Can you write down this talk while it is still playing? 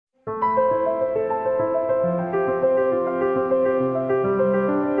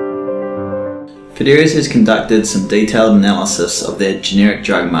Fideres has conducted some detailed analysis of their generic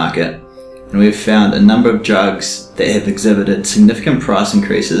drug market, and we have found a number of drugs that have exhibited significant price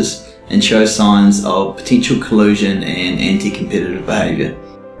increases and show signs of potential collusion and anti-competitive behaviour.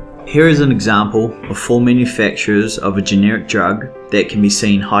 Here is an example of 4 manufacturers of a generic drug that can be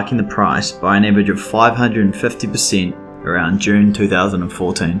seen hiking the price by an average of 550% around June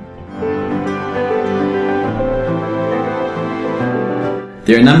 2014.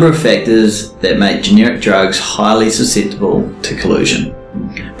 There are a number of factors that make generic drugs highly susceptible to collusion.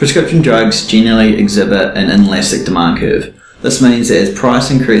 Prescription drugs generally exhibit an inelastic demand curve. This means that as price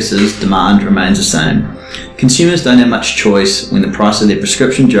increases, demand remains the same. Consumers don't have much choice when the price of their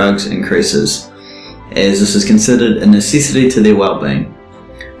prescription drugs increases, as this is considered a necessity to their well-being.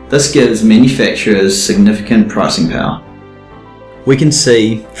 This gives manufacturers significant pricing power. We can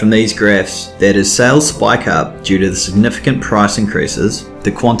see from these graphs that as sales spike up due to the significant price increases,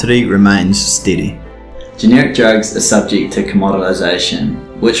 the quantity remains steady. Generic drugs are subject to commoditization,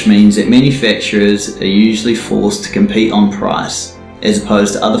 which means that manufacturers are usually forced to compete on price, as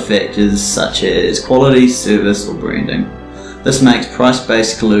opposed to other factors such as quality, service, or branding. This makes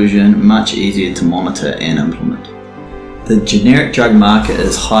price-based collusion much easier to monitor and implement. The generic drug market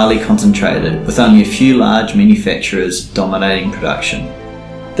is highly concentrated, with only a few large manufacturers dominating production.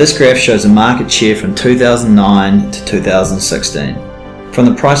 This graph shows a market share from 2009 to 2016. From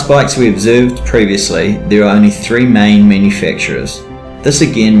the price spikes we observed previously, there are only 3 main manufacturers. This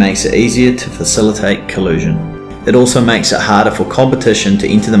again makes it easier to facilitate collusion. It also makes it harder for competition to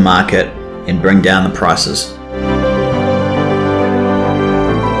enter the market and bring down the prices.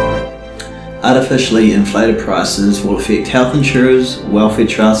 Artificially inflated prices will affect health insurers, welfare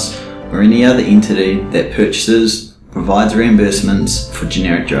trusts, or any other entity that purchases, provides reimbursements for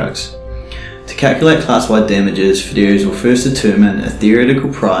generic drugs. To calculate class-wide damages, Fideres will first determine a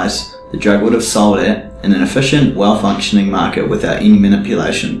theoretical price the drug would have sold at in an efficient, well-functioning market without any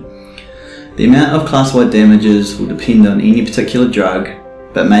manipulation. The amount of class-wide damages will depend on any particular drug,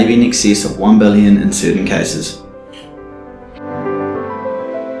 but may be in excess of $1 billion in certain cases.